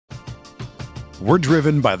We're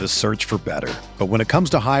driven by the search for better. But when it comes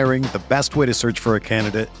to hiring, the best way to search for a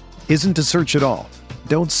candidate isn't to search at all.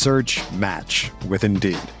 Don't search, match with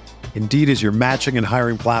Indeed. Indeed is your matching and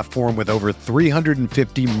hiring platform with over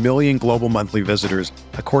 350 million global monthly visitors,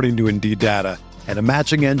 according to Indeed data, and a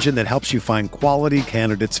matching engine that helps you find quality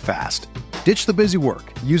candidates fast. Ditch the busy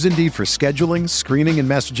work. Use Indeed for scheduling, screening, and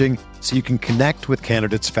messaging so you can connect with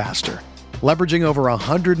candidates faster. Leveraging over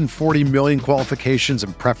 140 million qualifications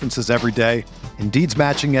and preferences every day, Indeed's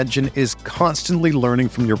matching engine is constantly learning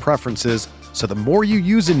from your preferences, so the more you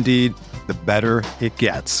use Indeed, the better it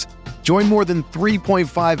gets. Join more than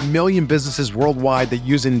 3.5 million businesses worldwide that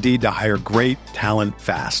use Indeed to hire great talent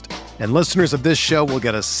fast. And listeners of this show will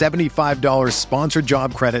get a $75 sponsored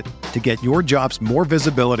job credit to get your jobs more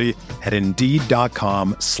visibility at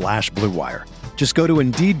Indeed.com/Blue Wire. Just go to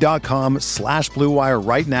Indeed.com/Blue Wire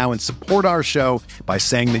right now and support our show by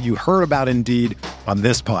saying that you heard about Indeed on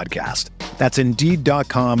this podcast. That's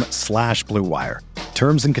Indeed.com/Blue Wire.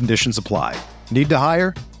 Terms and conditions apply. Need to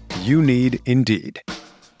hire? You need Indeed.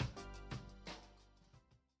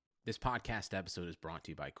 This podcast episode is brought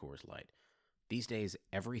to you by Coors Light. These days,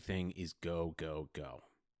 everything is go, go, go.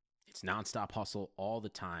 It's nonstop hustle all the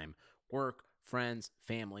time. Work, friends,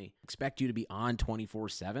 family, expect you to be on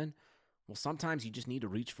 24/7. Well, sometimes you just need to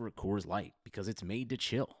reach for a Coors Light because it's made to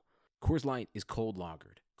chill. Coors Light is cold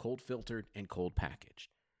lagered, cold filtered, and cold packaged.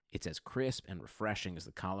 It's as crisp and refreshing as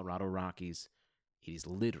the Colorado Rockies. It is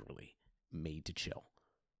literally made to chill.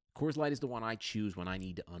 Coors Light is the one I choose when I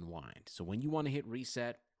need to unwind. So when you want to hit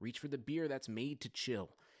reset, reach for the beer that's made to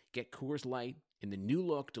chill. Get Coors Light in the new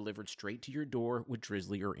look delivered straight to your door with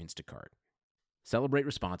Drizzly or Instacart. Celebrate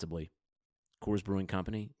responsibly. Coors Brewing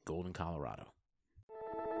Company, Golden, Colorado.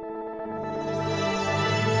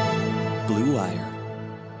 Blue Wire.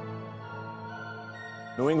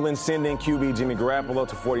 New England sending QB Jimmy Garoppolo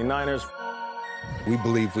to 49ers. We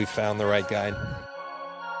believe we found the right guy.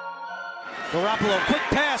 Garoppolo, quick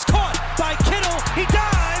pass, caught by Kittle. He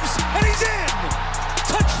dives, and he's in.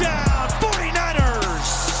 Touchdown,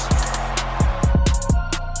 49ers.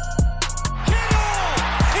 Kittle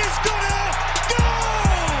is gonna go.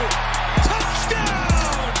 Touchdown.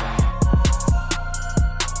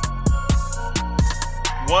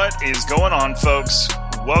 What is going on, folks?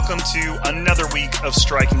 Welcome to another week of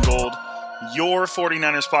Striking Gold, your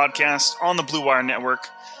 49ers podcast on the Blue Wire Network.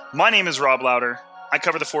 My name is Rob Lauder. I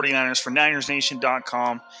cover the 49ers for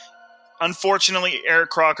NinersNation.com. Unfortunately, Eric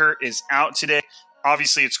Crocker is out today.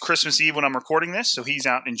 Obviously, it's Christmas Eve when I'm recording this, so he's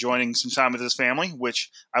out enjoying some time with his family, which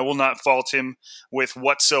I will not fault him with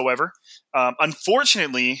whatsoever.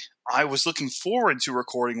 Unfortunately, I was looking forward to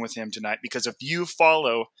recording with him tonight because if you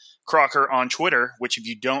follow Crocker on Twitter, which if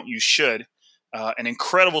you don't, you should, an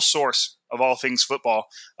incredible source of all things football,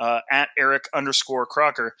 at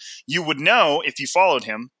Eric_Crocker, you would know if you followed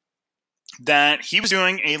him that he was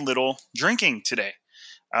doing a little drinking today.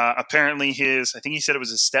 Apparently I think he said it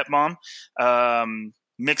was his stepmom,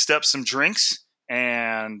 mixed up some drinks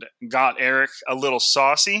and got Eric a little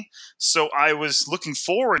saucy. So I was looking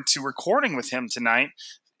forward to recording with him tonight.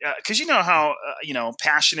 Because you know how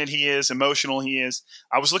passionate he is, emotional he is.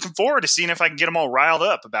 I was looking forward to seeing if I can get him all riled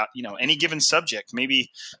up about any given subject. Maybe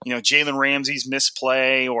Jalen Ramsey's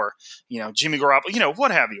misplay or Jimmy Garoppolo, what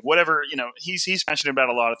have you. Whatever he's passionate about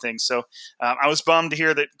a lot of things. So I was bummed to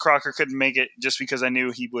hear that Crocker couldn't make it just because I knew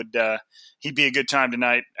he'd be a good time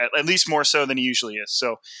tonight, at least more so than he usually is.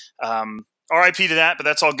 So R.I.P. to that, but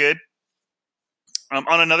that's all good.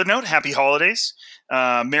 On another note, happy holidays.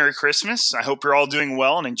 Merry Christmas. I hope you're all doing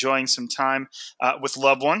well and enjoying some time with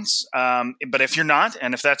loved ones. But if you're not,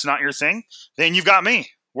 and if that's not your thing, then you've got me.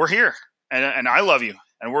 We're here, and I love you.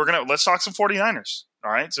 And let's talk some 49ers.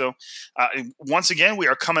 All right. So once again, we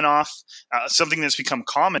are coming off something that's become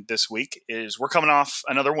common this week is we're coming off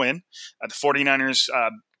another win. The 49ers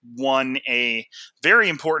won a very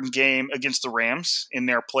important game against the Rams in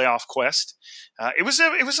their playoff quest. It was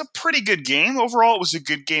a pretty good game. Overall, it was a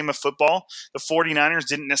good game of football. The 49ers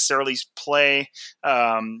didn't necessarily play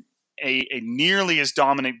a nearly as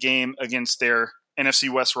dominant game against their NFC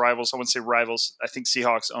West rivals. I wouldn't say rivals. I think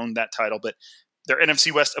Seahawks owned that title, but their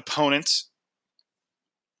NFC West opponents,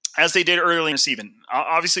 as they did earlier in the season.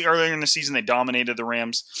 Obviously, earlier in the season, they dominated the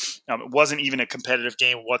Rams. It wasn't even a competitive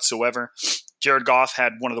game whatsoever. Jared Goff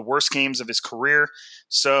had one of the worst games of his career.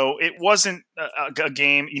 So it wasn't a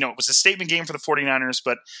game, it was a statement game for the 49ers,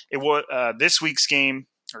 but it was this week's game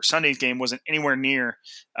or Sunday's game wasn't anywhere near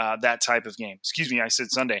that type of game. Excuse me, I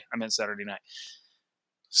said Sunday. I meant Saturday night.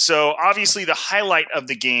 So obviously the highlight of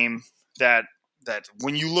the game that that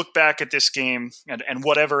when you look back at this game and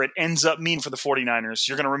whatever it ends up meaning for the 49ers,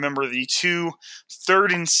 you're going to remember the 2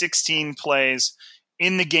 3rd and 16 plays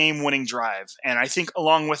in the game-winning drive. And I think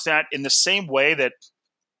along with that, in the same way that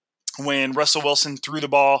when Russell Wilson threw the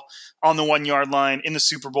ball on the 1-yard line in the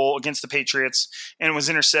Super Bowl against the Patriots and it was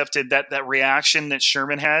intercepted, that reaction that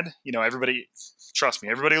Sherman had, everybody, trust me,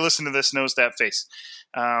 everybody listening to this knows that face.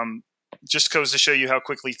 Just goes to show you how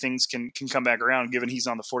quickly things can come back around given he's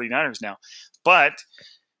on the 49ers now. But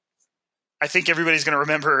I think everybody's going to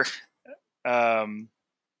remember, and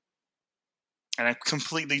I'm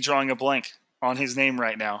completely drawing a blank on his name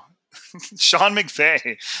right now. Sean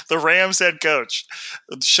McVay, the Rams head coach.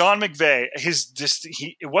 Sean McVay,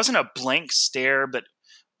 it wasn't a blank stare, but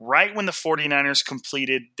right when the 49ers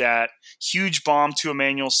completed that huge bomb to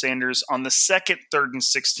Emmanuel Sanders on the second 3rd and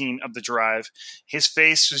 16 of the drive, his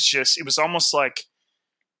face was it was almost like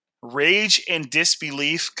rage and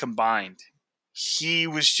disbelief combined. He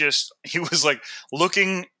was like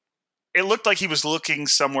looking, it looked like he was looking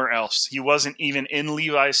somewhere else. He wasn't even in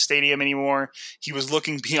Levi's Stadium anymore. He was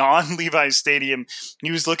looking beyond Levi's Stadium. He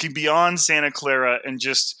was looking beyond Santa Clara and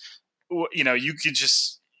just, you could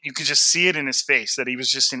just see it in his face that he was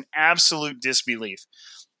just in absolute disbelief.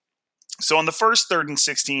 So on the first 3rd and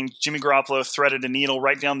 16, Jimmy Garoppolo threaded a needle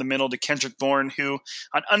right down the middle to Kendrick Bourne, who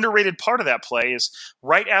an underrated part of that play is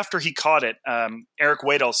right after he caught it, Eric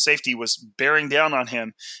Waddell's safety was bearing down on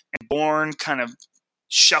him, and Bourne kind of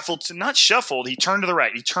he turned to the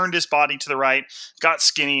right. He turned his body to the right, got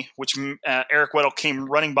skinny, which Eric Weddle came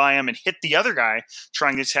running by him and hit the other guy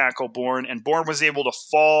trying to tackle Bourne, and Bourne was able to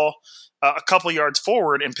fall a couple yards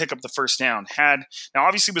forward and pick up the first down. Now,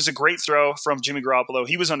 obviously, it was a great throw from Jimmy Garoppolo.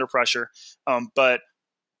 He was under pressure, but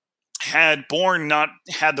had Bourne not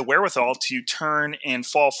had the wherewithal to turn and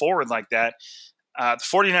fall forward like that, the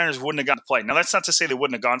 49ers wouldn't have gotten the play. Now, that's not to say they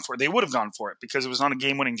wouldn't have gone for it. They would have gone for it because it was on a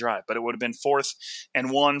game-winning drive, but it would have been 4th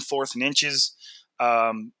and 1, 4th and inches,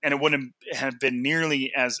 and it wouldn't have been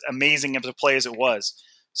nearly as amazing of a play as it was.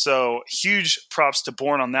 So huge props to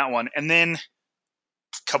Bourne on that one. And then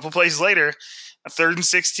a couple plays later, a 3rd and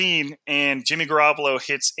 16, and Jimmy Garoppolo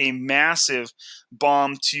hits a massive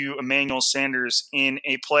bomb to Emmanuel Sanders in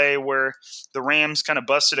a play where the Rams kind of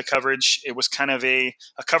busted a coverage. It was kind of a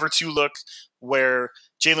cover 2 look where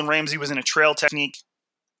Jalen Ramsey was in a trail technique.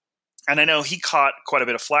 And I know he caught quite a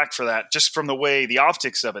bit of flack for that, just from the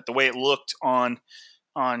optics of it, the way it looked on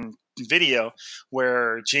video,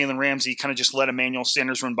 where Jalen Ramsey kind of just let Emmanuel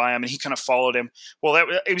Sanders run by him and he kind of followed him. Well,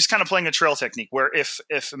 it was kind of playing a trail technique where if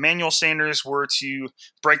Emmanuel Sanders were to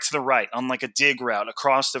break to the right on like a dig route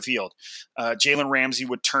across the field, Jalen Ramsey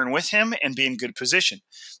would turn with him and be in good position.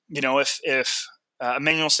 If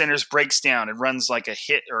Emmanuel Sanders breaks down and runs like a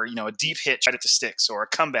hit or, a deep hit right at the sticks or a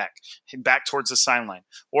comeback back towards the sideline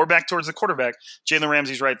or back towards the quarterback, Jalen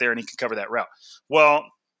Ramsey's right there and he can cover that route. Well,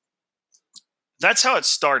 that's how it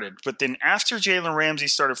started. But then after Jalen Ramsey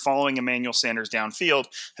started following Emmanuel Sanders downfield,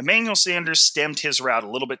 Emmanuel Sanders stemmed his route a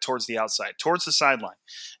little bit towards the outside, towards the sideline.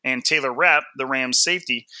 And Taylor Rapp, the Rams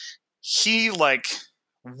safety, he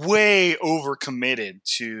way overcommitted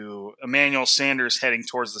to Emmanuel Sanders heading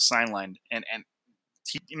towards the sideline. And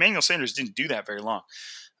Emmanuel Sanders didn't do that very long.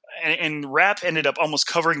 And Rapp ended up almost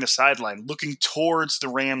covering the sideline, looking towards the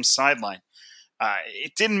Rams sideline.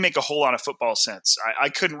 It didn't make a whole lot of football sense. I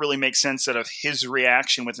couldn't really make sense out of his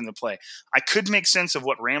reaction within the play. I could make sense of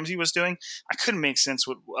what Ramsey was doing. I couldn't make sense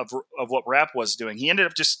of what Rapp was doing. He ended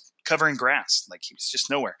up just covering grass. Like he was just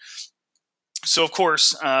nowhere. So, of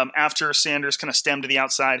course, after Sanders kind of stemmed to the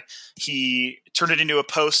outside, he turned it into a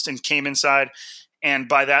post and came inside. And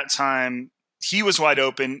by that time, he was wide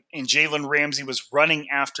open, and Jalen Ramsey was running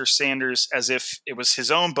after Sanders as if it was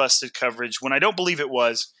his own busted coverage, when I don't believe it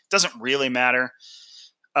was. It doesn't really matter.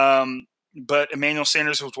 But Emmanuel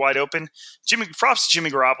Sanders was wide open. Props to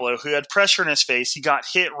Jimmy Garoppolo, who had pressure in his face. He got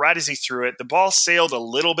hit right as he threw it. The ball sailed a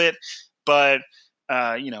little bit, but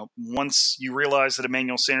once you realize that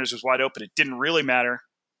Emmanuel Sanders was wide open, it didn't really matter.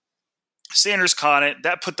 Sanders caught it.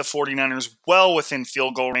 That put the 49ers well within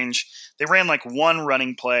field goal range. They ran like one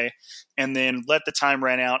running play and then let the time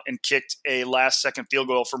run out and kicked a last-second field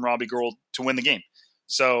goal from Robbie Gould to win the game.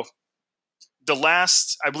 So the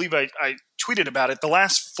last, I believe I tweeted about it, the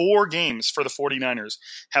last 4 games for the 49ers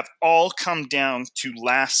have all come down to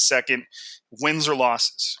last-second wins or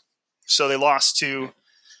losses. So they lost to, it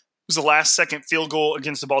was the last-second field goal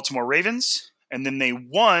against the Baltimore Ravens. And then they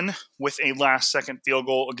won with a last-second field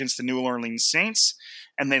goal against the New Orleans Saints.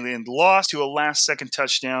 And they then lost to a last-second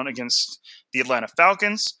touchdown against the Atlanta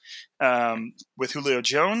Falcons with Julio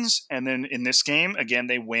Jones. And then in this game, again,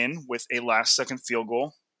 they win with a last-second field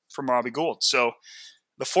goal from Robbie Gould. So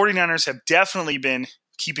the 49ers have definitely been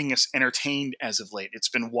keeping us entertained as of late. It's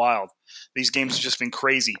been wild. These games have just been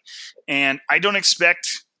crazy. And I don't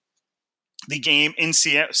expect the game in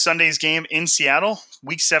Sunday's game in Seattle,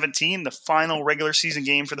 week 17, the final regular season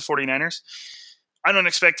game for the 49ers. I don't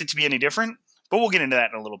expect it to be any different, but we'll get into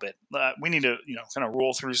that in a little bit. We need to, kind of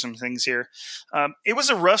roll through some things here. It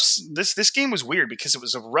was a rough. This game was weird because it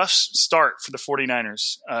was a rough start for the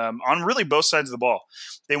 49ers on really both sides of the ball.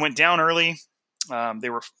 They went down early. They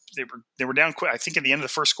were down quick. I think at the end of the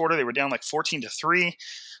first quarter they were down like 14-3.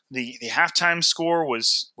 The halftime score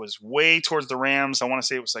was way towards the Rams. I want to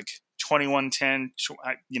say it was like 21-10.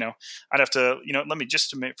 I'd have to let me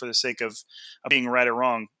just admit for the sake of being right or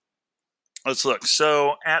wrong. Let's look.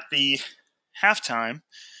 So at the halftime,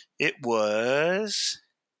 it was.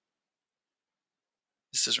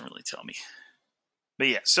 This doesn't really tell me. But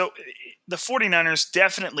yeah, so the 49ers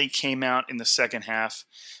definitely came out in the second half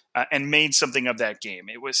and made something of that game.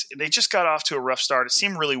 They just got off to a rough start. It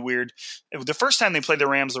seemed really weird. The first time they played the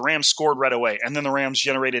Rams scored right away, and then the Rams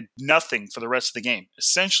generated nothing for the rest of the game,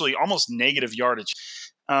 essentially almost negative yardage.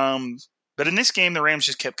 But in this game, the Rams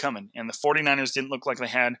just kept coming, and the 49ers didn't look like they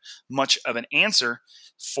had much of an answer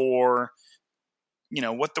for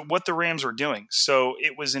what the Rams were doing. So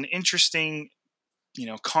it was an interesting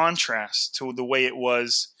contrast to the way it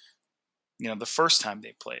was, the first time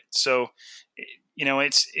they played. So,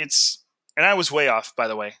 it's, and I was way off, by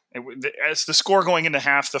the way. As the score going into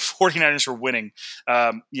half, the 49ers were winning.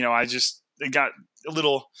 It got a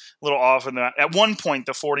little off in that. At one point,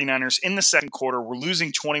 the 49ers in the second quarter were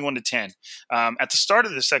losing 21-10. At the start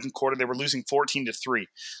of the second quarter, they were losing 14-3.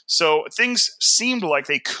 So things seemed like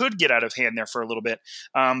they could get out of hand there for a little bit.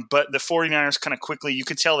 But the 49ers kind of quickly, you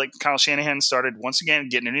could tell that Kyle Shanahan started once again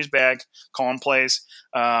getting in his bag, calling plays.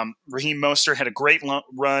 Raheem Mostert had a great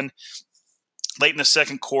run late in the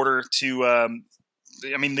second quarter to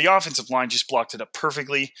the offensive line just blocked it up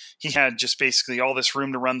perfectly. He had just basically all this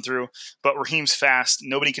room to run through, but Raheem's fast.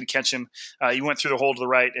 Nobody could catch him. He went through the hole to the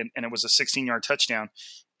right, and it was a 16-yard touchdown.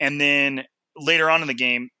 And then later on in the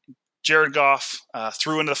game, Jared Goff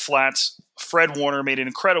threw into the flats. Fred Warner made an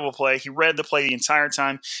incredible play. He read the play the entire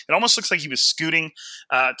time. It almost looks like he was scooting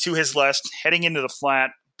to his left, heading into the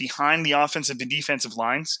flat behind the offensive and defensive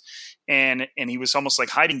lines. And he was almost like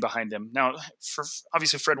hiding behind them. Now,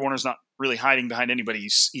 obviously, Fred Warner's not really hiding behind anybody.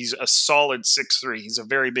 He's a solid 6'3". He's a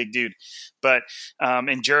very big dude. But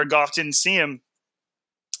and Jared Goff didn't see him,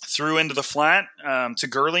 threw into the flat to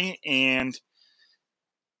Gurley, and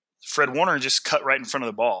Fred Warner just cut right in front of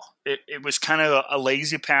the ball. It was kind of a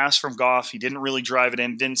lazy pass from Goff. He didn't really drive it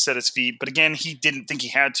in, didn't set his feet. But again, he didn't think he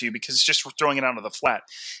had to because it's just throwing it onto the flat.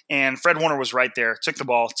 And Fred Warner was right there, took the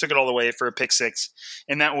ball, took it all the way for a pick six.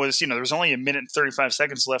 And that was, there was only a minute and 35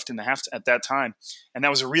 seconds left in the half at that time. And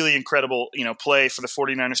that was a really incredible, play for the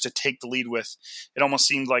 49ers to take the lead with. It almost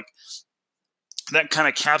seemed like that kind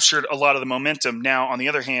of captured a lot of the momentum. Now, on the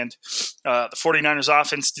other hand, the 49ers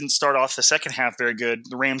offense didn't start off the second half very good.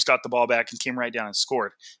 The Rams got the ball back and came right down and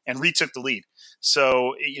scored and retook the lead.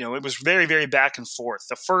 So, it was very, very back and forth.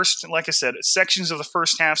 The first, like I said, sections of the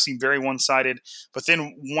first half seemed very one-sided. But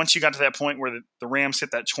then once you got to that point where the Rams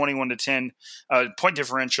hit that 21-10 point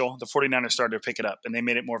differential, the 49ers started to pick it up and they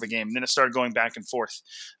made it more of a game. And then it started going back and forth.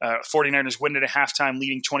 49ers win at a halftime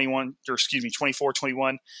leading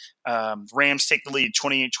 24-21. Rams take the lead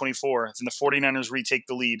 28-24. Then the 49ers retake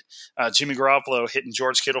the lead. Jimmy Garoppolo hitting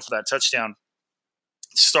George Kittle for that touchdown.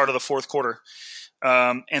 Start of the fourth quarter.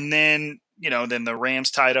 And then the Rams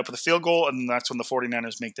tied up with a field goal, and that's when the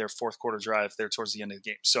 49ers make their fourth quarter drive there towards the end of the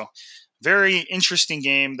game. So very interesting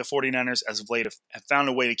game. The 49ers, as of late, have found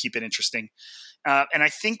a way to keep it interesting. And I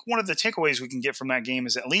think one of the takeaways we can get from that game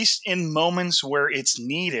is at least in moments where it's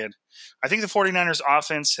needed, I think the 49ers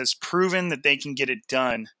offense has proven that they can get it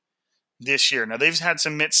done this year. Now, they've had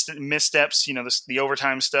some missteps, the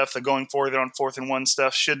overtime stuff, the going forward on 4th and 1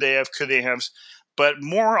 stuff. Should they have? Could they have? But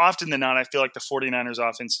more often than not, I feel like the 49ers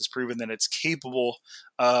offense has proven that it's capable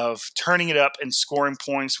of turning it up and scoring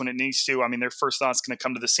points when it needs to. I mean, their first thought's going to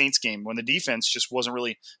come to the Saints game when the defense just wasn't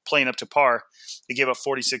really playing up to par. They gave up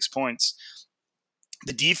 46 points.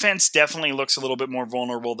 The defense definitely looks a little bit more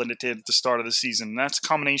vulnerable than it did at the start of the season. That's a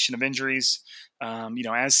combination of injuries.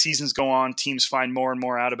 As seasons go on, teams find more and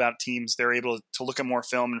more out about teams. They're able to look at more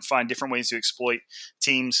film and find different ways to exploit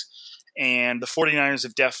teams. And the 49ers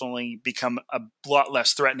have definitely become a lot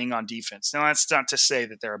less threatening on defense. Now, that's not to say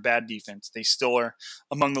that they're a bad defense. They still are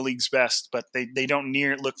among the league's best, but they don't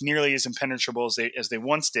look nearly as impenetrable as they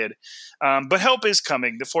once did. But help is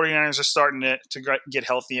coming. The 49ers are starting to get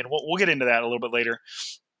healthy, and we'll get into that a little bit later.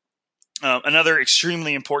 Another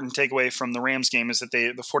extremely important takeaway from the Rams game is that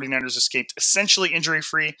the 49ers escaped essentially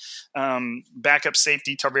injury-free. Backup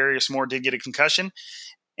safety Tarvarius Moore did get a concussion,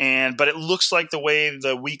 but it looks like the way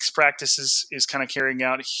the week's practice is kind of carrying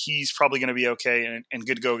out, he's probably going to be okay and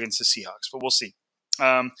good to go against the Seahawks, but we'll see.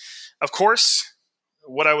 Of course,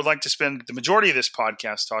 what I would like to spend the majority of this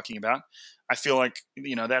podcast talking about, I feel like,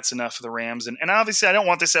 that's enough of the Rams. And obviously, I don't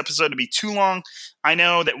want this episode to be too long. I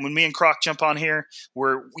know that when me and Croc jump on here,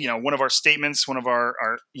 we're, one of our statements, one of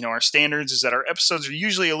our standards is that our episodes are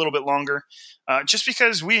usually a little bit longer, just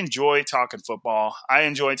because we enjoy talking football. I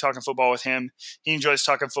enjoy talking football with him. He enjoys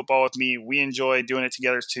talking football with me. We enjoy doing it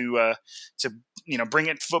together to bring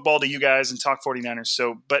it football to you guys and talk 49ers.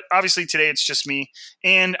 So, but obviously today it's just me.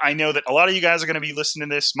 And I know that a lot of you guys are going to be listening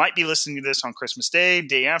to this, might be listening to this on Christmas Day,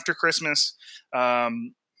 day after Christmas.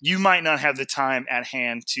 You might not have the time at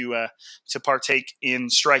hand to partake in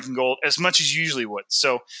Striking Gold as much as you usually would.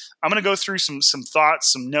 So I'm going to go through some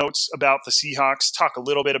thoughts, some notes about the Seahawks, talk a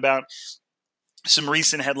little bit about some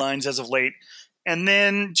recent headlines as of late, and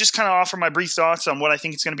then just kind of offer my brief thoughts on what I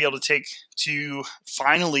think it's going to be able to take to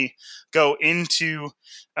finally go into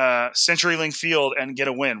CenturyLink Field and get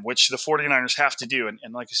a win, which the 49ers have to do. And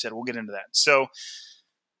like I said, we'll get into that. So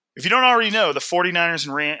if you don't already know, the 49ers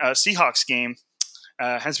and Seahawks game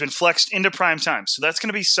has been flexed into prime time. So that's going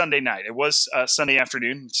to be Sunday night. It was Sunday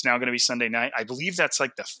afternoon. It's now going to be Sunday night. I believe that's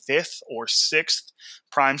like the 5th or 6th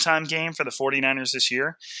primetime game for the 49ers this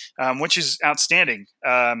year, which is outstanding.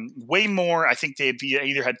 Way more. I think they'd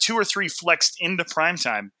either had 2 or 3 flexed into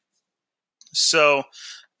primetime. So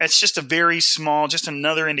it's just a very small, just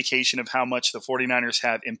another indication of how much the 49ers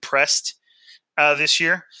have impressed this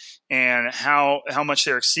year, and how much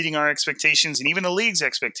they're exceeding our expectations and even the league's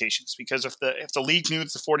expectations. Because if the league knew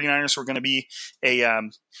that the 49ers were going to be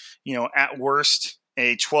at worst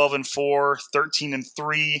a 12-4,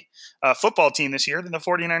 13-3 football team this year, then the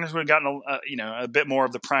 49ers would have gotten a bit more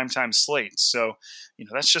of the primetime slate. So,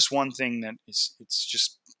 that's just one thing that it's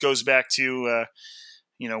just goes back to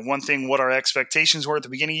one thing, what our expectations were at the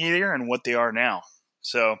beginning of the year and what they are now.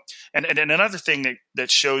 So, and another thing that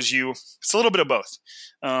shows you, it's a little bit of both.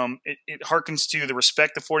 It harkens to the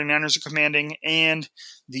respect the 49ers are commanding and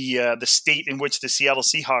the state in which the Seattle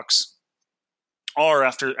Seahawks are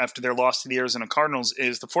after their loss to the Arizona Cardinals.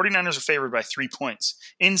 Is the 49ers are favored by 3 points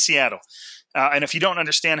in Seattle. And if you don't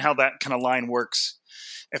understand how that kind of line works,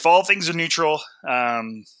 if all things are neutral,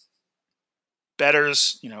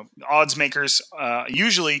 bettors, odds makers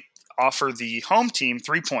usually offer the home team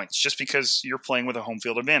 3 points just because you're playing with a home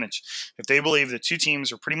field advantage. If they believe the two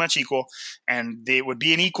teams are pretty much equal and it would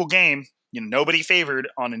be an equal game, nobody favored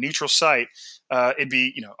on a neutral site, it'd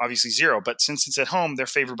be, obviously 0. But since it's at home, they're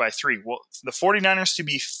favored by 3. Well, the 49ers to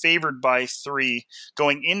be favored by 3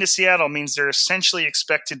 going into Seattle means they're essentially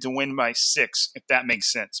expected to win by 6, if that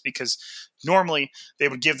makes sense, because normally they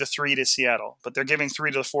would give the 3 to Seattle, but they're giving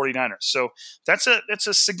 3 to the 49ers. So that's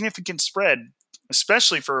a significant spread,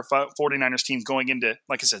 especially for a 49ers team going into,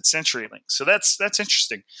 like I said, CenturyLink. So that's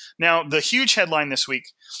interesting. Now, the huge headline this week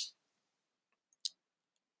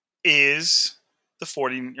is the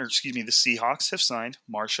Seahawks have signed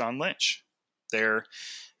Marshawn Lynch, their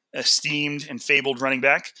esteemed and fabled running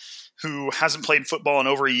back who hasn't played football in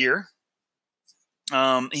over a year.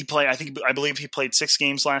 I believe he played 6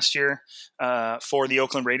 games last year for the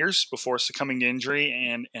Oakland Raiders before succumbing to injury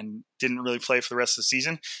and didn't really play for the rest of the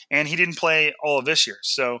season. And he didn't play all of this year.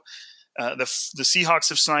 So the Seahawks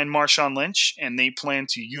have signed Marshawn Lynch, and they plan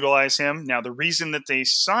to utilize him. Now, the reason that they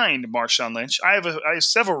signed Marshawn Lynch, I have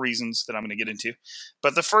several reasons that I'm going to get into.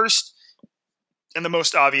 But the first and the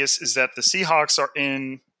most obvious is that the Seahawks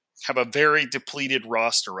have a very depleted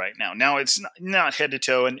roster right now. Now, it's not head to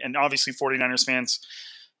toe, and obviously 49ers fans,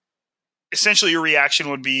 essentially your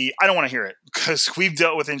reaction would be, I don't want to hear it, because we've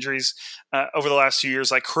dealt with injuries over the last 2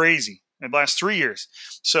 years like crazy, in the last 3 years.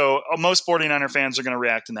 So most 49er fans are going to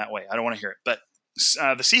react in that way. I don't want to hear it. But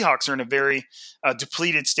the Seahawks are in a very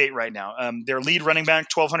depleted state right now. Their lead running back,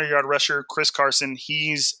 1,200-yard rusher, Chris Carson,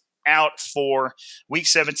 he's out for Week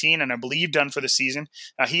 17, and I believe done for the season.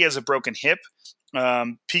 He has a broken hip.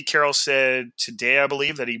 Pete Carroll said today, I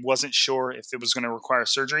believe, that he wasn't sure if it was going to require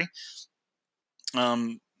surgery.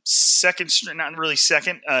 His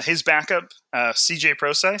backup, CJ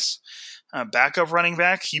Procise, backup running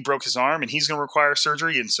back, he broke his arm and he's going to require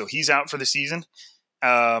surgery, and so he's out for the season.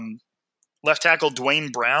 Left tackle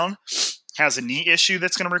Dwayne Brown has a knee issue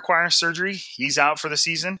that's going to require surgery. He's out for the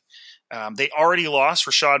season. They already lost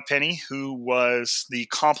Rashad Penny, who was the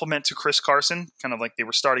complement to Chris Carson, kind of like they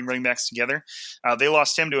were starting running backs together. They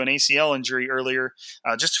lost him to an ACL injury earlier,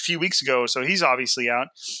 just a few weeks ago, so he's obviously out.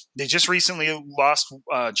 They just recently lost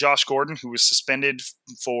Josh Gordon, who was suspended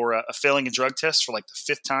for failing a drug test for like the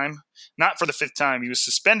fifth time. Not for the fifth time. He was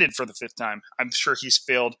suspended for the fifth time. I'm sure he's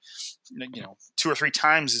failed, 2 or 3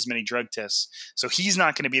 times as many drug tests. So he's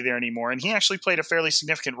not going to be there anymore. And he actually played a fairly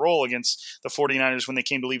significant role against the 49ers when they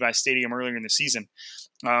came to Levi Stadium earlier in the season.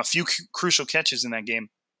 A few crucial catches in that game.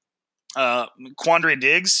 Quandre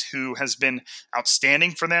Diggs, who has been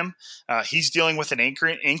outstanding for them, he's dealing with an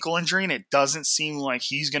ankle injury, and it doesn't seem like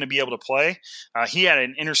he's going to be able to play. He had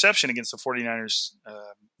an interception against the 49ers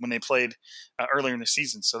when they played earlier in the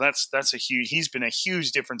season, so he's been a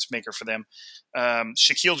huge difference maker for them.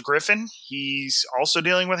 Shaquille Griffin, he's also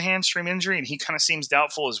dealing with a hamstring injury, and he kind of seems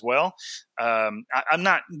doubtful as well.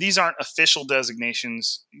 These aren't official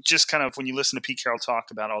designations, just kind of when you listen to Pete Carroll talk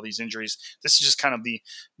about all these injuries, this is just kind of the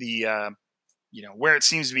where it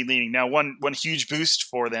seems to be leaning. Now, one huge boost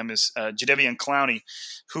for them is Jadeveon Clowney,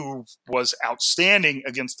 who was outstanding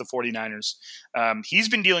against the 49ers. He's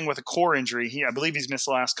been dealing with a core injury. I believe he's missed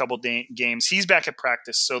the last couple games. He's back at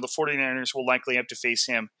practice, so the 49ers will likely have to face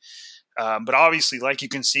him. But obviously, like you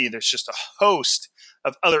can see, there's just a host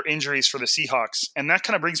of other injuries for the Seahawks. And that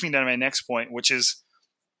kind of brings me down to my next point, which is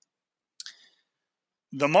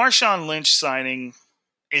the Marshawn Lynch signing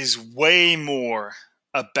is way more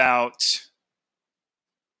about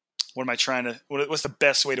what's the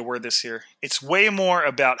best way to word this here? It's way more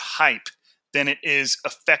about hype than it is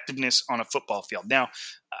effectiveness on a football field. Now,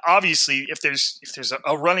 obviously, if there's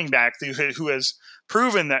a running back who has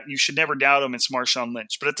proven that you should never doubt him, it's Marshawn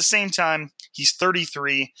Lynch. But at the same time, he's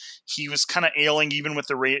 33. He was kind of ailing even with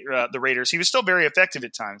the Raiders. He was still very effective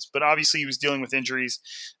at times, but obviously he was dealing with injuries.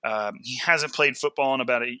 He hasn't played football in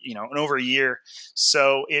about over a year.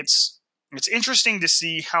 So it's interesting to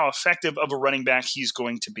see how effective of a running back he's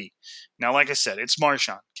going to be. Now, like I said, it's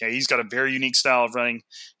Marshawn. Okay, he's got a very unique style of running.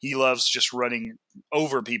 He loves just running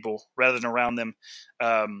over people rather than around them.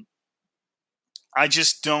 I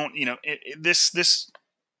just don't, this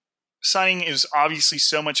signing is obviously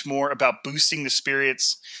so much more about boosting the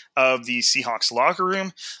spirits of the Seahawks locker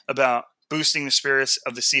room, about boosting the spirits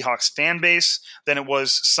of the Seahawks fan base than it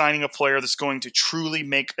was signing a player that's going to truly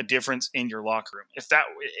make a difference in your locker room. If that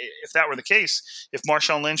were the case, if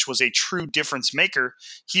Marshawn Lynch was a true difference maker,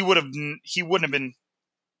 he wouldn't have been,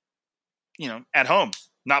 at home,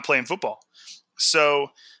 not playing football.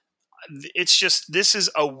 So it's just, this is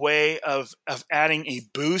a way of adding a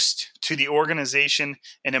boost to the organization,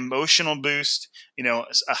 an emotional boost, a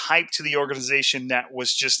hype to the organization that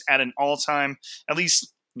was just at an all-time, at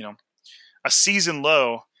least, a season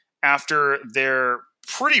low after their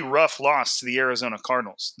pretty rough loss to the Arizona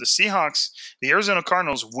Cardinals. The Arizona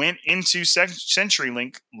Cardinals went into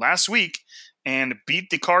CenturyLink last week and beat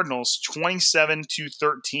the Cardinals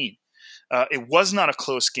 27-13. It was not a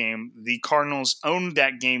close game. The Cardinals owned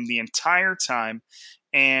that game the entire time,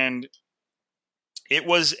 and it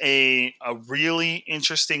was a really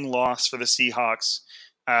interesting loss for the Seahawks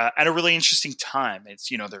at a really interesting time. It's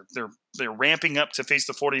they're ramping up to face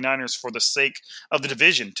the 49ers for the sake of the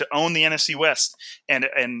division, to own the NFC West and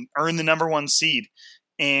earn the number 1 seed,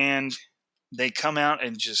 and they come out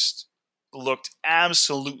and just looked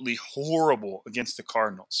absolutely horrible against the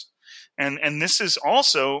Cardinals. And this is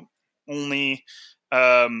also only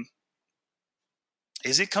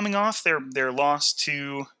is it coming off their loss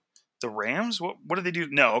to the Rams? What did they do?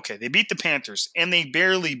 No, okay, they beat the Panthers, and they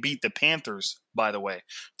barely beat the Panthers, by the way,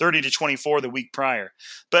 30-24 the week prior.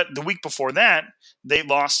 But the week before that, they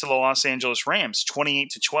lost to the Los Angeles Rams,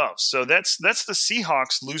 28-12. So that's the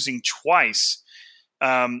Seahawks losing twice.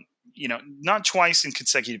 Not twice in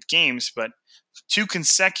consecutive games, but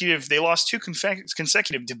they lost 2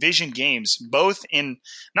 consecutive division games, both in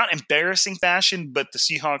not embarrassing fashion, but the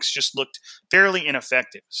Seahawks just looked fairly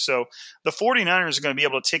ineffective. So the 49ers are going to be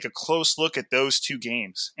able to take a close look at those 2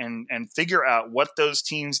 games and figure out what those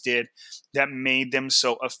teams did that made them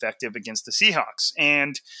so effective against the Seahawks.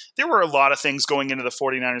 And there were a lot of things going into the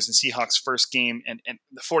 49ers and Seahawks first game, and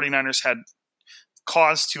the 49ers had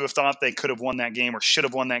cause to have thought they could have won that game or should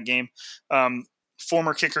have won that game.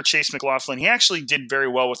 Former kicker Chase McLaughlin, he actually did very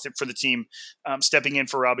well with it for the team, stepping in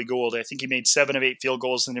for Robbie Gould. I think he made 7 of 8 field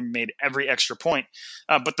goals and made every extra point.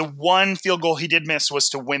 But the one field goal he did miss was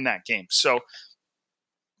to win that game. So,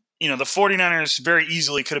 the 49ers very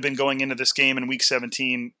easily could have been going into this game in Week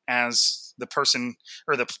 17 as the person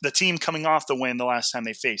or the team coming off the win the last time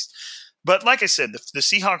they faced. But like I said, the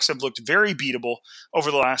Seahawks have looked very beatable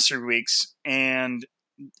over the last 3 weeks, and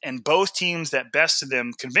And both teams that bested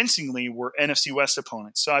them convincingly were NFC West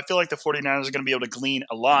opponents. So I feel like the 49ers are going to be able to glean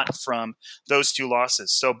a lot from those two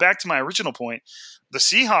losses. So back to my original point, the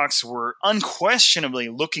Seahawks were unquestionably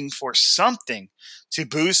looking for something to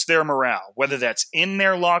boost their morale, whether that's in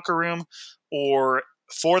their locker room or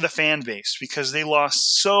for the fan base, because they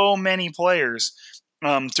lost so many players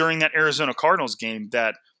during that Arizona Cardinals game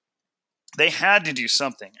that they had to do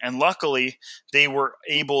something. And luckily, they were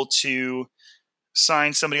able to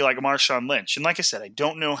sign somebody like Marshawn Lynch. And like I said, I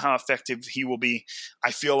don't know how effective he will be.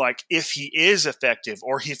 I feel like if he is effective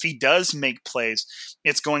or if he does make plays,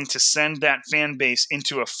 it's going to send that fan base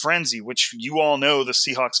into a frenzy, which you all know the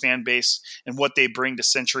Seahawks fan base and what they bring to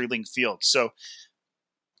CenturyLink Field. So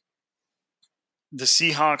the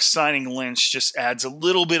Seahawks signing Lynch just adds a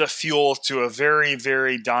little bit of fuel to a very,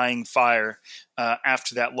 very dying fire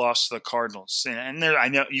after that loss to the Cardinals. And there, I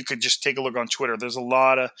know you could just take a look on Twitter. There's a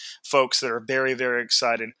lot of folks that are very, very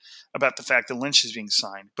excited about the fact that Lynch is being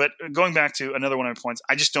signed. But going back to another one of my points,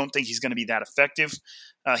 I just don't think he's going to be that effective.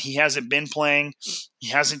 He hasn't been playing. He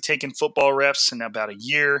hasn't taken football reps in about a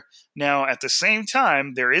year. Now, at the same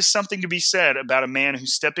time, there is something to be said about a man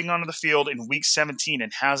who's stepping onto the field in Week 17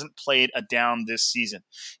 and hasn't played a down this season.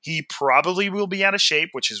 He probably will be out of shape,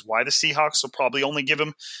 which is why the Seahawks will probably only give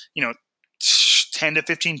him, 10 to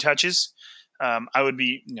 15 touches. I would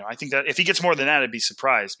be, I think that if he gets more than that, I'd be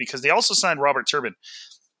surprised, because they also signed Robert Turbin,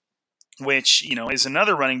 which, is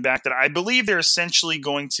another running back that I believe they're essentially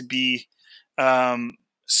going to be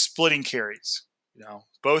splitting carries.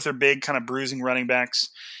 Both are big, kind of bruising running backs.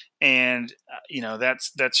 And,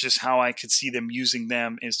 that's just how I could see them using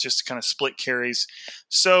them, is just to kind of split carries.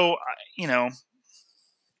 So,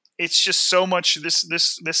 it's just so much.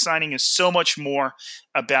 This signing is so much more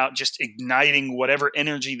about just igniting whatever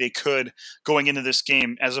energy they could going into this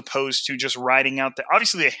game, as opposed to just riding out the.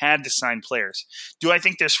 Obviously, they had to sign players. Do I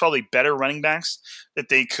think there's probably better running backs that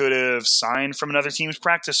they could have signed from another team's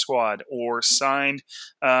practice squad or signed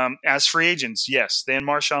as free agents? Yes, than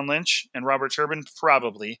Marshawn Lynch and Robert Turbin,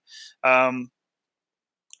 probably. And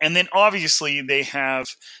then obviously they have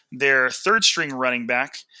their third string running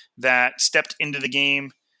back that stepped into the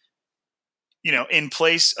game, in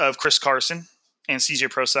place of Chris Carson and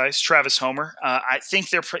CJ Prosise, Travis Homer. I think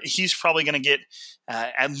he's probably going to get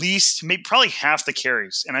at least probably half the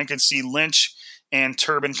carries, and I could see Lynch and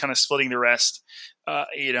Turbin kind of splitting the rest.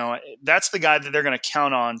 That's the guy that they're going to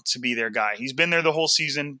count on to be their guy. He's been there the whole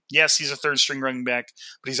season. Yes, he's a third string running back,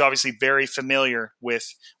 but he's obviously very familiar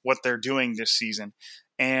with what they're doing this season.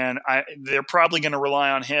 And they're probably going to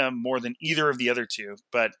rely on him more than either of the other two.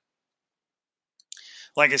 But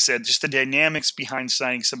like I said, just the dynamics behind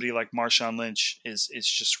signing somebody like Marshawn Lynch is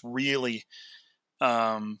just really,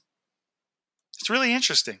 it's really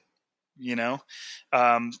interesting,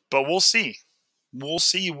 But we'll see. We'll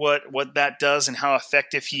see what that does and how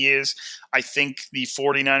effective he is. I think the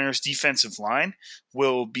 49ers defensive line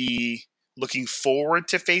will be looking forward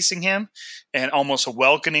to facing him and almost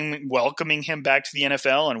welcoming him back to the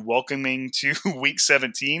NFL and welcoming to Week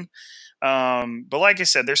 17. But like I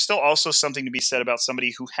said, there's still also something to be said about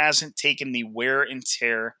somebody who hasn't taken the wear and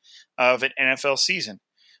tear of an NFL season,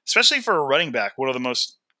 especially for a running back, one of the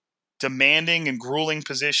most demanding and grueling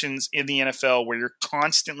positions in the NFL, where you're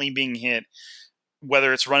constantly being hit,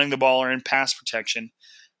 whether it's running the ball or in pass protection.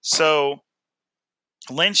 So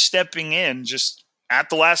Lynch stepping in just at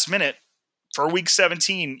the last minute for Week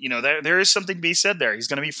 17, there is something to be said there. He's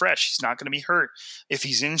going to be fresh. He's not going to be hurt. If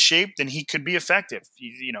he's in shape, then he could be effective.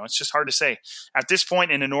 It's just hard to say. At this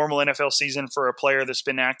point in a normal NFL season, for a player that's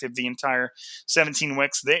been active the entire 17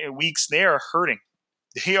 weeks, they are hurting.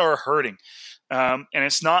 They are hurting. And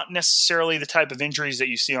it's not necessarily the type of injuries that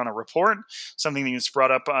you see on a report, something that's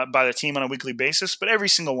brought up by the team on a weekly basis, but every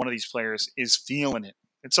single one of these players is feeling it.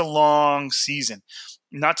 It's a long season.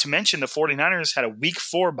 Not to mention the 49ers had a Week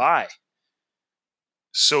 4 bye.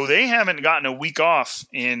 So they haven't gotten a week off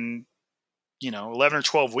in, 11 or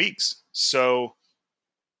 12 weeks. So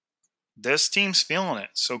this team's feeling it.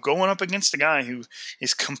 So going up against a guy who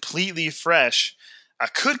is completely fresh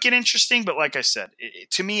could get interesting. But like I said,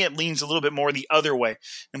 to me, it leans a little bit more the other way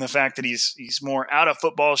in the fact that he's more out of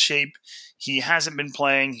football shape. He hasn't been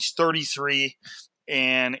playing. He's 33.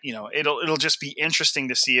 And, it'll just be interesting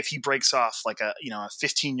to see if he breaks off like a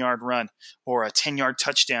 15-yard run or a 10-yard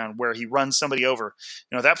touchdown where he runs somebody over.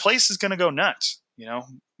 That place is going to go nuts.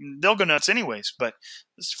 They'll go nuts anyways. But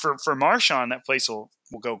for Marshawn, that place will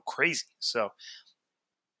go crazy. So,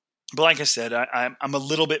 but like I said, I'm a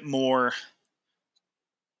little bit more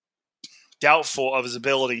doubtful of his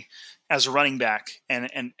ability as a running back, and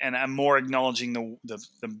I'm more acknowledging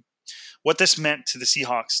the what this meant to the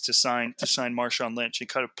Seahawks to sign Marshawn Lynch and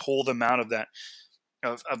kind of pull them out of that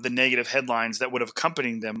of the negative headlines that would have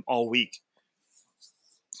accompanied them all week.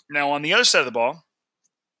 Now, on the other side of the ball,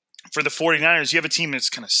 for the 49ers, you have a team that's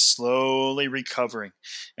kind of slowly recovering.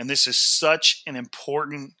 And this is such an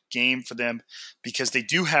important game for them because they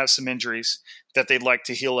do have some injuries that they'd like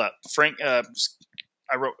to heal up.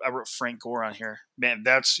 I wrote Frank Gore on here. Man,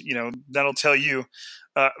 that'll tell you.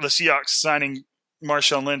 The Seahawks signing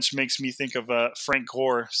Marshawn Lynch makes me think of Frank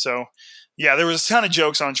Gore. So, yeah, there was a ton of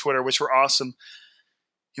jokes on Twitter, which were awesome.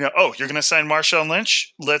 You're going to sign Marshawn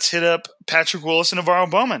Lynch? Let's hit up Patrick Willis and Navarro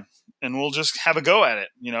Bowman, and we'll just have a go at it,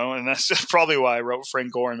 And that's probably why I wrote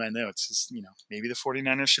Frank Gore in my notes. Is, maybe the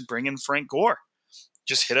 49ers should bring in Frank Gore.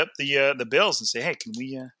 Just hit up the Bills and say, hey, can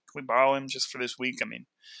we borrow him just for this week? I mean,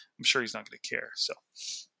 I'm sure he's not going to care. So,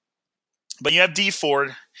 but you have Dee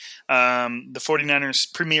Ford, the 49ers'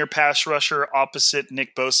 premier pass rusher opposite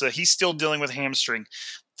Nick Bosa. He's still dealing with a hamstring.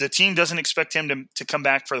 The team doesn't expect him to come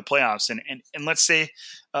back for the playoffs. And let's say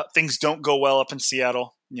things don't go well up in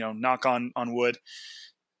Seattle, knock on wood.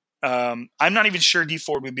 I'm not even sure Dee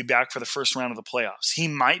Ford would be back for the first round of the playoffs. He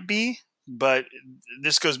might be, but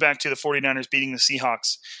this goes back to the 49ers beating the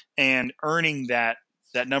Seahawks and earning that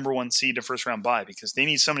number one seed to first round bye because they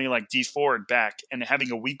need somebody like Dee Ford back, and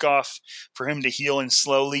having a week off for him to heal and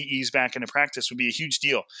slowly ease back into practice would be a huge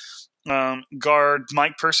deal. Guard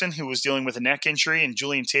Mike Person, who was dealing with a neck injury, and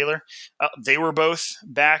Julian Taylor, they were both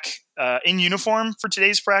back in uniform for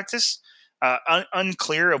today's practice.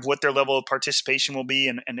 Unclear of what their level of participation will be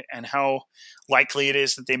and how likely it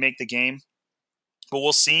is that they make the game. But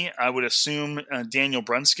we'll see. I would assume Daniel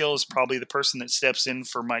Brunskill is probably the person that steps in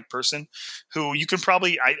for Mike Person, who you can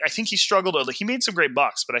probably – I think he struggled – he made some great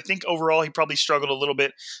blocks, but I think overall he probably struggled a little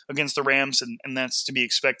bit against the Rams, and that's to be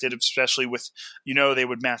expected, especially with they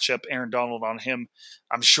would match up Aaron Donald on him.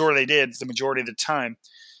 I'm sure they did the majority of the time.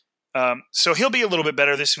 So he'll be a little bit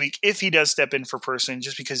better this week if he does step in for Person,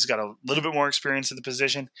 just because he's got a little bit more experience at the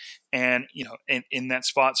position and, in that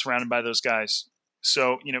spot surrounded by those guys.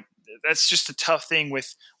 So, that's just a tough thing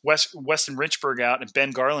with Weston Richburg out and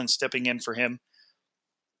Ben Garland stepping in for him.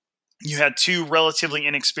 You had two relatively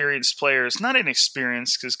inexperienced players, not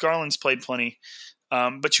inexperienced because Garland's played plenty,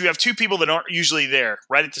 but you have two people that aren't usually there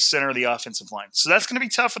right at the center of the offensive line. So that's going to be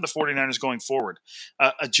tough for the 49ers going forward,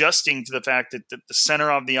 adjusting to the fact that the center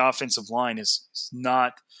of the offensive line is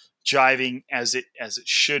not jiving as it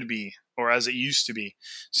should be or as it used to be.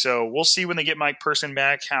 So we'll see when they get Mike Person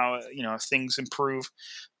back how if things improve.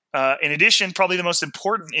 In addition, probably the most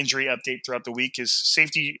important injury update throughout the week is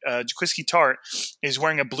safety Jaquiski Tartt is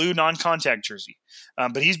wearing a blue non-contact jersey,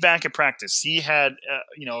 but he's back at practice. He had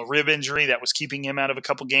a rib injury that was keeping him out of a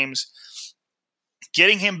couple games.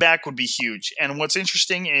 Getting him back would be huge. And what's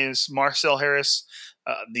interesting is Marcel Harris,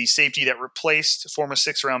 the safety that replaced former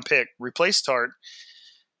 6th-round pick, replaced Tartt.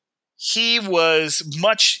 He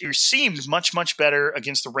seemed much better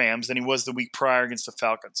against the Rams than he was the week prior against the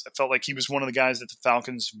Falcons. I felt like he was one of the guys that the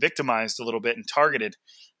Falcons victimized a little bit and targeted.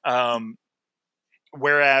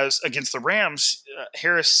 Whereas against the Rams,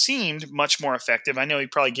 Harris seemed much more effective. I know he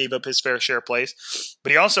probably gave up his fair share of plays,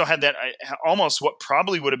 but he also had that almost what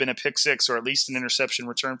probably would have been a pick six or at least an interception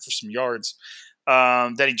return for some yards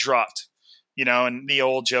that he dropped. And the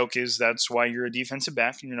old joke is that's why you're a defensive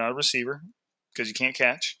back and you're not a receiver because you can't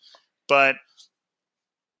catch. But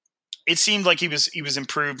it seemed like he was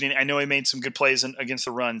improved, and I know he made some good plays against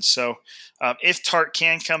the run. So if Tartt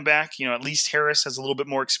can come back, at least Harris has a little bit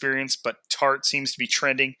more experience, but Tartt seems to be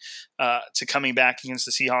trending to coming back against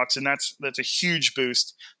the Seahawks, and that's a huge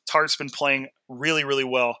boost. Tartt's been playing really, really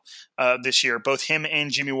well this year. Both him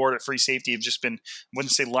and Jimmy Ward at free safety have just been, I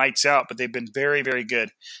wouldn't say lights out, but they've been very, very good.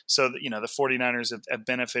 So, the 49ers have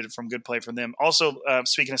benefited from good play from them. Also,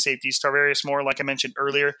 speaking of safeties, Tarvarius Moore, like I mentioned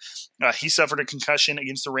earlier, he suffered a concussion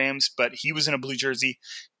against the Rams, but he was in a blue jersey,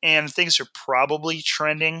 and things are probably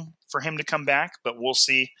trending for him to come back, but we'll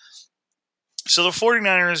see. So the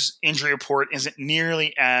 49ers injury report isn't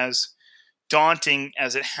nearly as daunting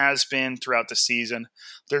as it has been throughout the season.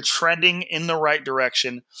 They're trending in the right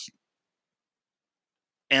direction,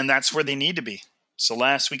 and that's where they need to be. It's the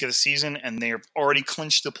last week of the season, and they have already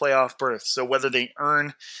clinched the playoff berth. So whether they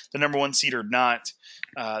earn the number one seed or not,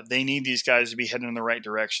 they need these guys to be heading in the right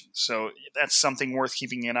direction. So that's something worth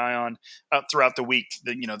keeping an eye on throughout the week.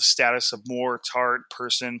 The status of Moore, Tartt,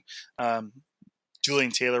 Person,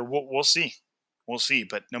 Julian Taylor. We'll see. We'll see.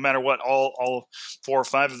 But no matter what, all 4 or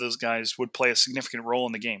 5 of those guys would play a significant role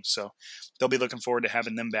in the game. So they'll be looking forward to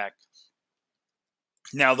having them back.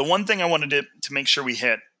 Now, the one thing I wanted to make sure we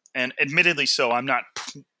hit, and admittedly so, I'm not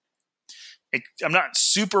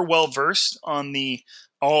super well versed on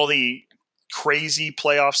all the crazy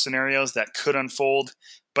playoff scenarios that could unfold,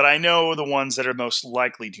 but I know the ones that are most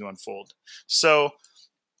likely to unfold. So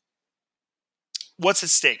what's at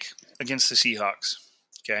stake against the Seahawks?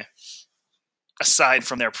 Okay. Aside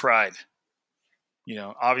from their pride,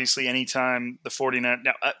 obviously anytime the 49ers,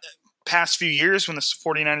 now, past few years when the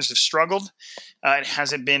 49ers have struggled, it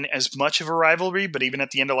hasn't been as much of a rivalry, but even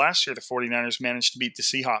at the end of last year, the 49ers managed to beat the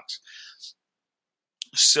Seahawks.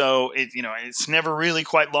 So it's never really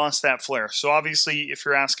quite lost that flair. So obviously, if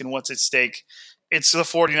you're asking what's at stake, it's the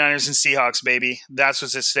 49ers and Seahawks, baby. That's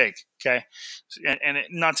what's at stake. Okay. And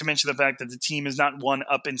not to mention the fact that the team has not won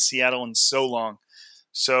up in Seattle in so long.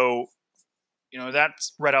 So,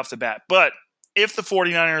 that's right off the bat. But if the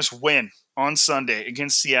 49ers win on Sunday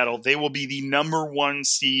against Seattle, they will be the number 1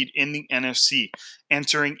 seed in the NFC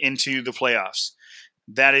entering into the playoffs.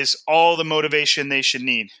 That is all the motivation they should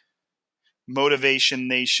need.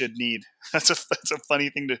 That's a funny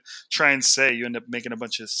thing to try and say. You end up making a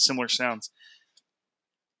bunch of similar sounds.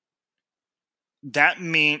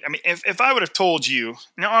 If I would have told you,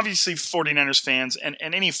 now obviously 49ers fans and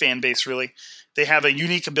any fan base really, they have a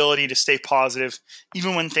unique ability to stay positive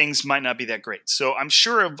even when things might not be that great. So I'm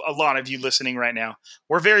sure a lot of you listening right now,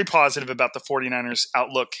 we're very positive about the 49ers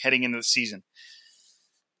outlook heading into the season.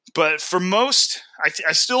 But for most,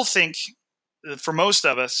 I still think for most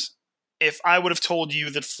of us, if I would have told you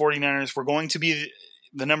that 49ers were going to be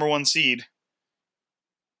the number 1 seed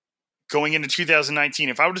going into 2019,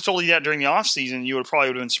 if I would have told you that during the offseason, you would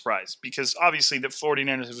have been surprised because obviously the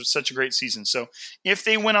 49ers have such a great season. So if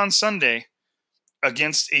they win on Sunday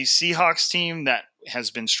against a Seahawks team that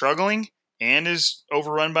has been struggling and is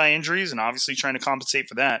overrun by injuries and obviously trying to compensate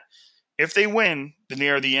for that, if they win, then they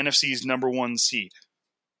are the NFC's number 1 seed.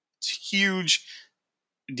 It's a huge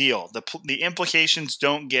deal. The implications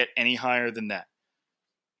don't get any higher than that.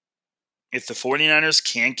 If the 49ers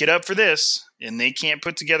can't get up for this and they can't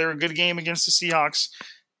put together a good game against the Seahawks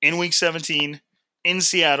in Week 17 in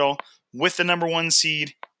Seattle with the number 1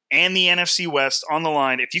 seed and the NFC West on the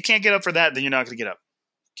line, if you can't get up for that, then you're not going to get up.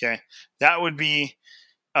 Okay? That would be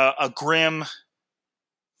a grim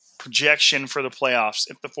projection for the playoffs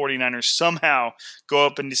if the 49ers somehow go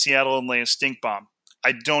up into Seattle and lay a stink bomb.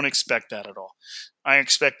 I don't expect that at all. I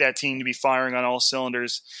expect that team to be firing on all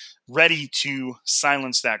cylinders, ready to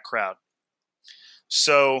silence that crowd.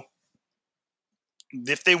 So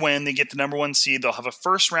if they win, they get the number 1 seed. They'll have a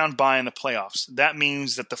first-round bye in the playoffs. That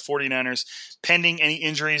means that the 49ers, pending any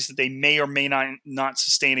injuries that they may or may not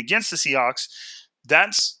sustain against the Seahawks,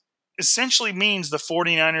 that essentially means the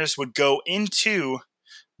 49ers would go into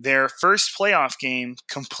their first playoff game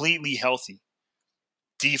completely healthy.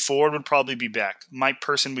 D Ford would probably be back. Mike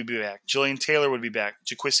Person would be back. Julian Taylor would be back.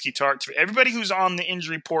 Jaquiski Tartt. Everybody who's on the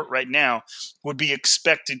injury report right now would be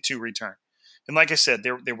expected to return. And like I said,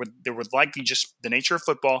 there would likely, just the nature of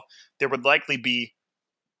football, there would likely be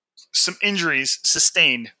some injuries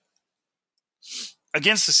sustained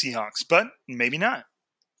against the Seahawks, but maybe not.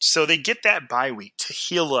 So they get that bye week to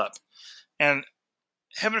heal up. And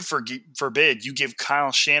heaven forbid you give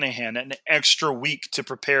Kyle Shanahan an extra week to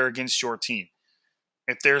prepare against your team.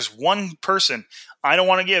 If there's one person I don't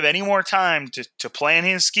want to give any more time to plan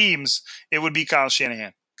his schemes, it would be Kyle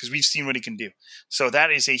Shanahan, because we've seen what he can do. So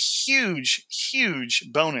that is a huge, huge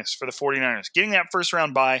bonus for the 49ers, getting that first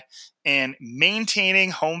round bye and maintaining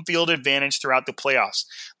home field advantage throughout the playoffs.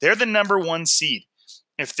 They're the number 1 seed.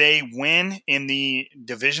 If they win in the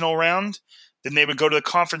divisional round, then they would go to the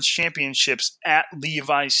conference championships at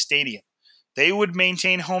Levi's Stadium. They would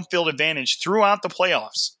maintain home field advantage throughout the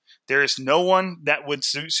playoffs. There is no one that would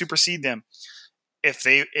supersede them. If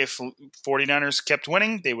 49ers kept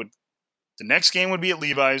winning, the next game would be at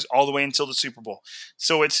Levi's all the way until the Super Bowl.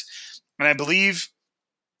 So and I believe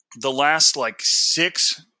the last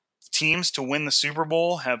 6 teams to win the Super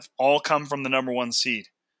Bowl have all come from the number 1 seed.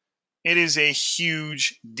 It is a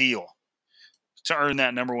huge deal to earn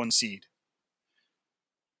that number 1 seed.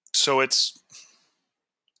 So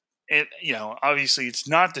obviously it's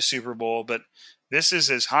not the Super Bowl, but this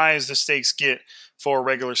is as high as the stakes get for a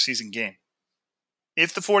regular season game.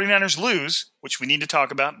 If the 49ers lose, which we need to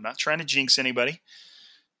talk about, I'm not trying to jinx anybody.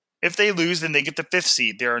 If they lose, then they get the 5th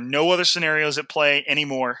seed. There are no other scenarios at play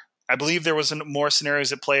anymore. I believe there was more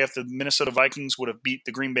scenarios at play if the Minnesota Vikings would have beat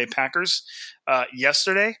the Green Bay Packers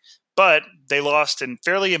yesterday, but they lost in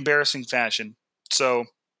fairly embarrassing fashion. So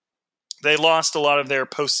they lost a lot of their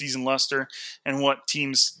postseason luster and what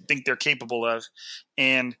teams think they're capable of.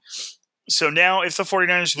 And so now if the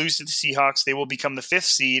 49ers lose to the Seahawks, they will become the 5th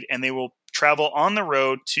seed and they will travel on the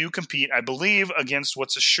road to compete, I believe, against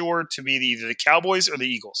what's assured to be either the Cowboys or the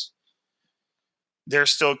Eagles. They're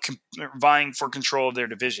still vying for control of their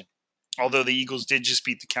division. although the Eagles did just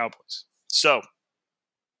beat the Cowboys. So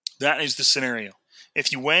that is the scenario.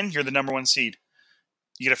 If you win, you're the number 1 seed.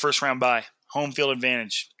 You get a first-round bye, home field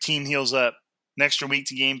advantage, team heals up, an extra week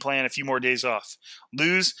to game plan, a few more days off.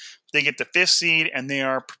 Lose, they get the 5th seed, and they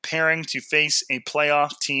are preparing to face a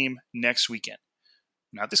playoff team next weekend.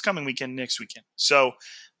 Not this coming weekend, next weekend. So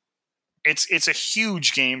it's a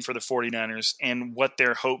huge game for the 49ers and what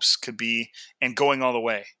their hopes could be and going all the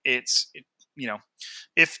way. If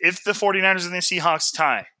the 49ers and the Seahawks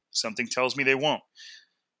tie, something tells me they won't.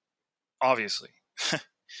 Obviously.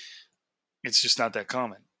 It's just not that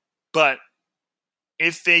common. But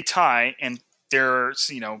if they tie and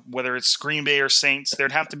there's, whether it's Green Bay or Saints,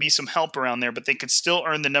 there'd have to be some help around there, but they could still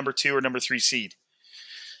earn the number 2 or number 3 seed.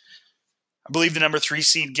 I believe the number 3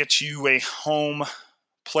 seed gets you a home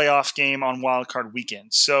playoff game on wildcard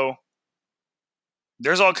weekend. So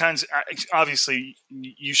there's all kinds. Obviously,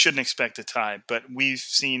 you shouldn't expect a tie, but we've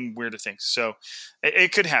seen weirder things. So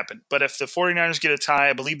it could happen. But if the 49ers get a tie,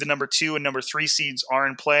 I believe the number 2 and number 3 seeds are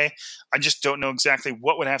in play. I just don't know exactly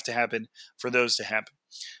what would have to happen for those to happen.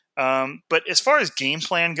 But as far as game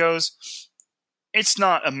plan goes, it's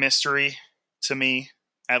not a mystery to me,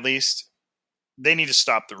 at least. They need to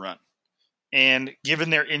stop the run. And given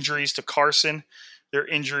their injuries to Carson, their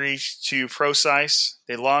injuries to Procise,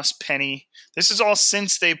 they lost Penny. This is all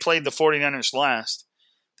since they played the 49ers last.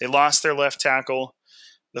 They lost their left tackle.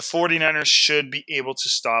 The 49ers should be able to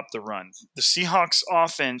stop the run. The Seahawks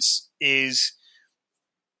offense is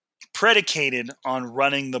predicated on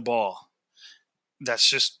running the ball. That's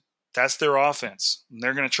their offense. And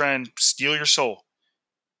they're going to try and steal your soul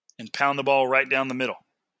and pound the ball right down the middle.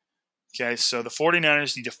 Okay, so the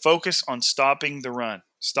 49ers need to focus on stopping the run.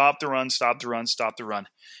 Stop the run, stop the run, stop the run.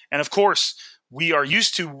 And of course, we are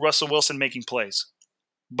used to Russell Wilson making plays.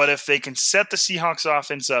 But if they can set the Seahawks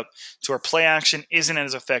offense up to where play action isn't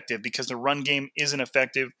as effective because the run game isn't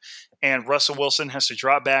effective and Russell Wilson has to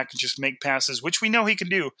drop back and just make passes, which we know he can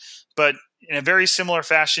do, but in a very similar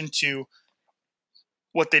fashion to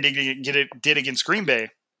what they did against Green Bay,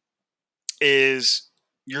 is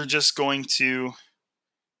you're just going to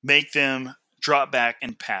make them drop back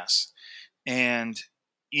and pass. And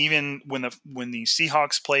even when the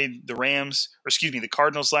Seahawks played the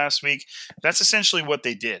Cardinals last week, that's essentially what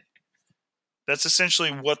they did. That's essentially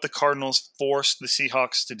what the Cardinals forced the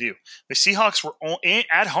Seahawks to do. The Seahawks were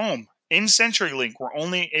at home in CenturyLink were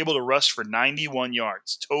only able to rush for 91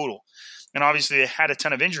 yards total. And obviously they had a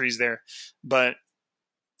ton of injuries there, but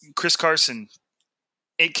Chris Carson,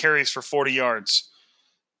 8 carries for 40 yards.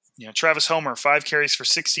 Travis Homer, 5 carries for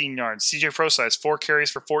 16 yards. CJ Procise, 4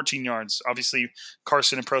 carries for 14 yards. Obviously,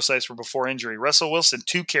 Carson and Procise were before injury. Russell Wilson,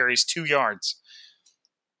 2 carries, 2 yards.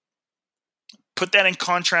 Put that in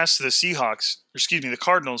contrast to the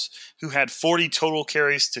Cardinals, who had 40 total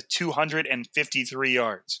carries to 253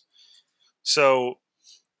 yards. So,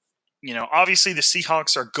 obviously the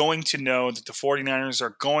Seahawks are going to know that the 49ers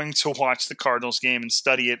are going to watch the Cardinals game and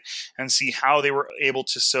study it and see how they were able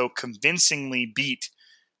to so convincingly beat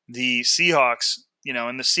the Seahawks,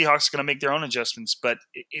 and the Seahawks are going to make their own adjustments, but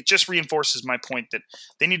it just reinforces my point that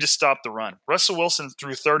they need to stop the run. Russell Wilson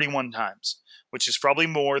threw 31 times, which is probably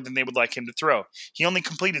more than they would like him to throw. He only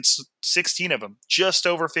completed 16 of them, just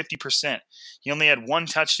over 50%. He only had 1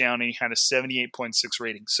 touchdown, and he had a 78.6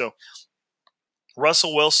 rating. So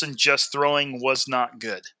Russell Wilson just throwing was not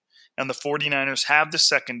good. And the 49ers have the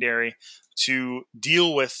secondary to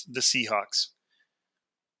deal with the Seahawks.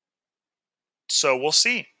 So we'll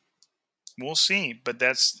see. We'll see. But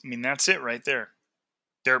that's it right there.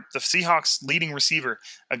 The Seahawks' leading receiver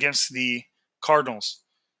against the Cardinals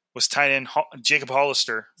was tight end Jacob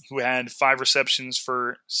Hollister, who had 5 receptions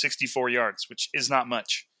for 64 yards, which is not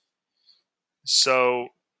much. So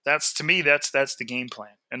that's the game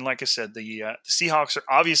plan. And like I said, the Seahawks are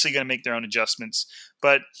obviously going to make their own adjustments,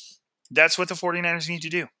 but that's what the 49ers need to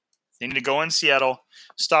do. They need to go in Seattle,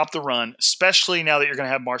 stop the run, especially now that you're going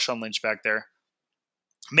to have Marshawn Lynch back there.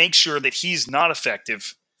 Make sure that he's not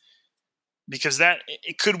effective, because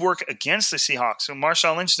it could work against the Seahawks. So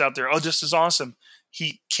Marshawn Lynch is out there. Oh, this is awesome.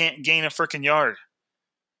 He can't gain a freaking yard.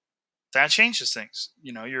 That changes things.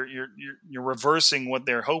 You're reversing what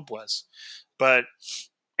their hope was.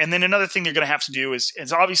 And then another thing they're going to have to do is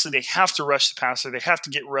obviously they have to rush the passer. They have to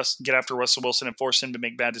get after Russell Wilson and force him to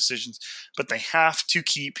make bad decisions. But they have to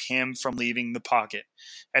keep him from leaving the pocket.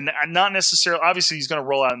 And not necessarily, obviously he's going to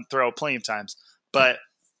roll out and throw plenty of times, but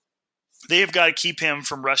they have got to keep him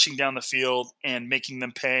from rushing down the field and making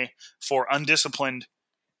them pay for undisciplined,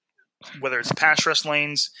 whether it's pass rush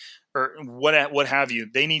lanes, or what have you.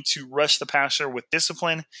 They need to rush the passer with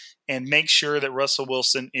discipline and make sure that Russell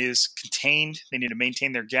Wilson is contained. They need to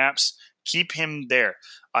maintain their gaps, keep him there.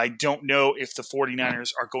 I don't know if the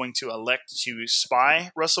 49ers are going to elect to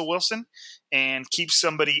spy Russell Wilson and keep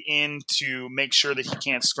somebody in to make sure that he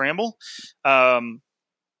can't scramble.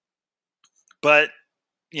 But,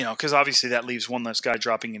 because obviously that leaves one less guy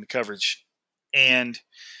dropping into coverage. And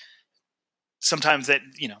sometimes that,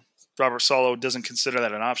 Robert Saleh doesn't consider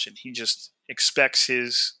that an option. He just expects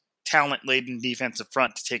his talent-laden defensive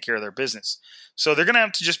front to take care of their business. So they're going to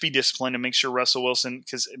have to just be disciplined and make sure Russell Wilson,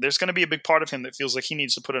 because there's going to be a big part of him that feels like he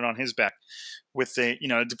needs to put it on his back with the,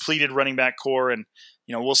 a depleted running back core, and,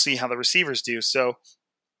 we'll see how the receivers do. So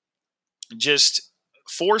just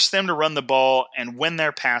force them to run the ball, and when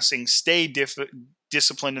they're passing, stay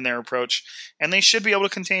disciplined in their approach, and they should be able to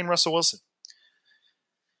contain Russell Wilson.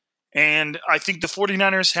 And I think the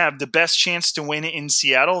 49ers have the best chance to win in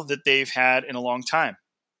Seattle that they've had in a long time,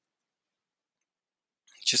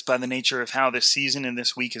 just by the nature of how this season and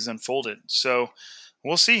this week has unfolded. So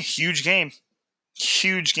we'll see. Huge game.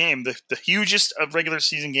 The hugest of regular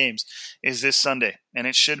season games is this Sunday, and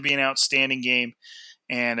it should be an outstanding game.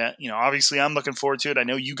 And, obviously I'm looking forward to it. I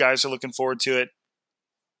know you guys are looking forward to it.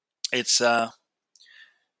 It's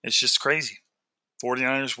just crazy.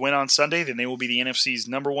 49ers win on Sunday, then they will be the NFC's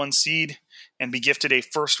number 1 seed and be gifted a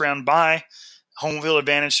first-round bye, home field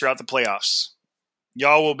advantage throughout the playoffs.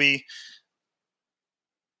 Y'all will be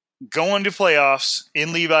going to playoffs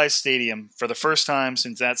in Levi's Stadium for the first time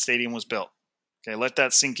since that stadium was built. Okay, let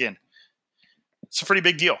that sink in. It's a pretty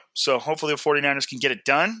big deal. So hopefully the 49ers can get it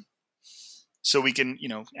done so we can,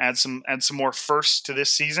 add some more firsts to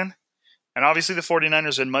this season. And obviously the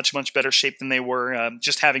 49ers are in much, much better shape than they were.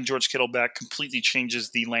 Just having George Kittle back completely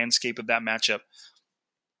changes the landscape of that matchup.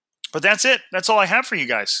 But that's it. That's all I have for you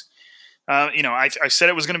guys. I said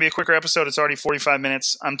it was going to be a quicker episode. It's already 45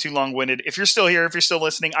 minutes. I'm too long-winded. If you're still here, if you're still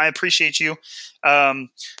listening, I appreciate you.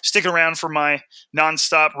 Stick around for my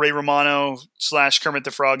nonstop Ray Romano / Kermit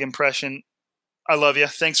the Frog impression. I love you.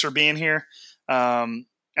 Thanks for being here.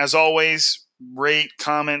 As always, rate,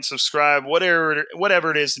 comment, subscribe,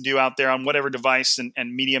 whatever it is to do out there on whatever device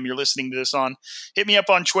and medium you're listening to this on. Hit me up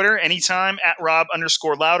on Twitter anytime at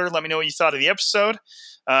Rob_Louder. Let me know what you thought of the episode.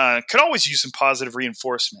 Could always use some positive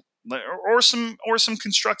reinforcement or some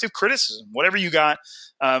constructive criticism, whatever you got.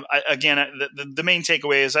 The main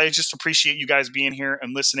takeaway is I just appreciate you guys being here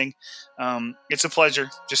and listening. It's a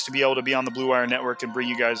pleasure just to be able to be on the Blue Wire Network and bring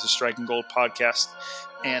you guys the Striking Gold podcast.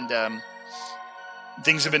 And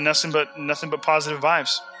things have been nothing but positive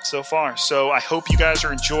vibes so far. So I hope you guys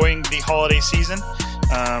are enjoying the holiday season.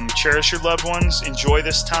 Cherish your loved ones. Enjoy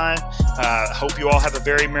this time. Hope you all have a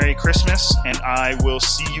very Merry Christmas. And I will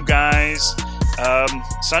see you guys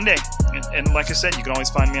Sunday. And like I said, you can always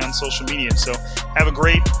find me on social media. So have a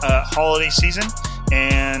great holiday season.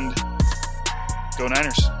 And go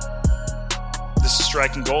Niners. This is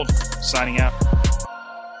Striking Gold, signing out.